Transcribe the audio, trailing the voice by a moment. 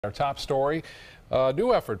Our top story, a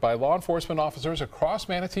new effort by law enforcement officers across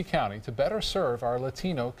Manatee County to better serve our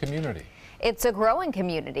Latino community. It's a growing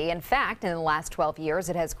community. In fact, in the last 12 years,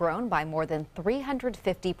 it has grown by more than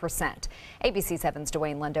 350%. ABC 7's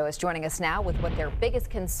Dwayne Lindo is joining us now with what their biggest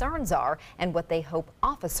concerns are and what they hope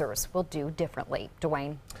officers will do differently.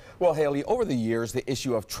 Dwayne. Well, Haley, over the years, the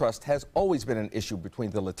issue of trust has always been an issue between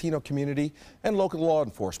the Latino community and local law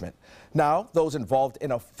enforcement. Now, those involved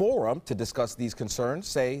in a forum to discuss these concerns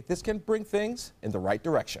say this can bring things in the right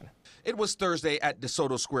direction. It was Thursday at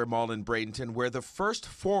DeSoto Square Mall in Bradenton where the first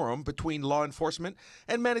forum between law enforcement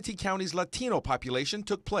and Manatee County's Latino population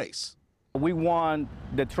took place. We want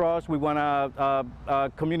the trust, we want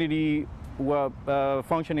a community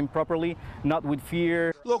functioning properly, not with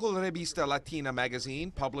fear. Local Revista Latina magazine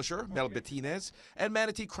publisher Mel Betinez and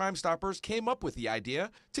Manatee Crime Stoppers came up with the idea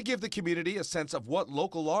to give the community a sense of what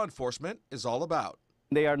local law enforcement is all about.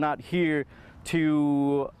 They are not here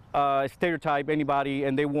to stereotype anybody,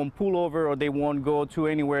 and they won't pull over or they won't go to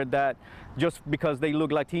anywhere that just because they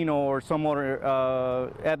look Latino or some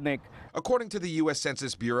other ethnic. According to the U.S.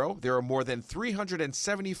 Census Bureau, there are more than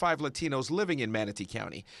 375 Latinos living in Manatee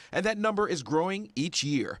County, and that number is growing each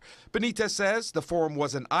year. Benitez says the forum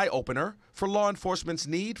was an eye-opener for law enforcement's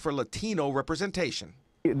need for Latino representation.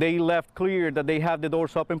 They left clear that they have the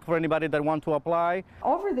doors open for anybody that want to apply.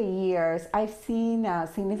 Over the years, I've seen a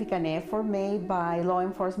significant effort made by law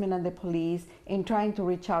enforcement and the police in trying to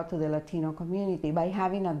reach out to the Latino community. By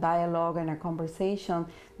having a dialogue and a conversation,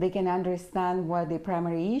 they can understand what the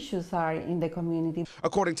primary issues are in the community.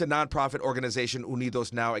 According to nonprofit organization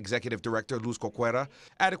Unidos Now Executive Director Luz Coquera,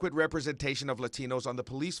 adequate representation of Latinos on the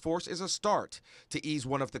police force is a start to ease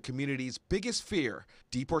one of the community's biggest fear,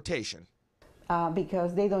 deportation.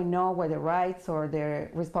 Because they don't know what their rights or their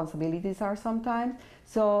responsibilities are sometimes.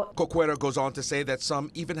 So Coquera goes on to say that some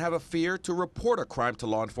even have a fear to report a crime to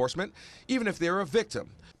law enforcement, even if they're a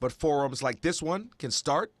victim. But forums like this one can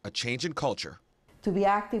start a change in culture. To be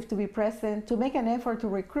active, to be present, to make an effort to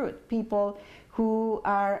recruit people who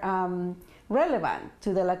are relevant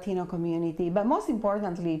to the Latino community, but most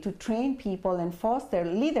importantly, to train people and foster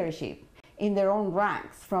leadership in their own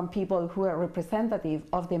ranks from people who are representative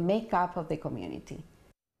of the makeup of the community.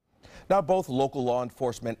 Now, both local law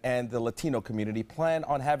enforcement and the Latino community plan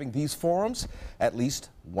on having these forums at least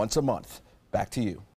once a month. Back to you.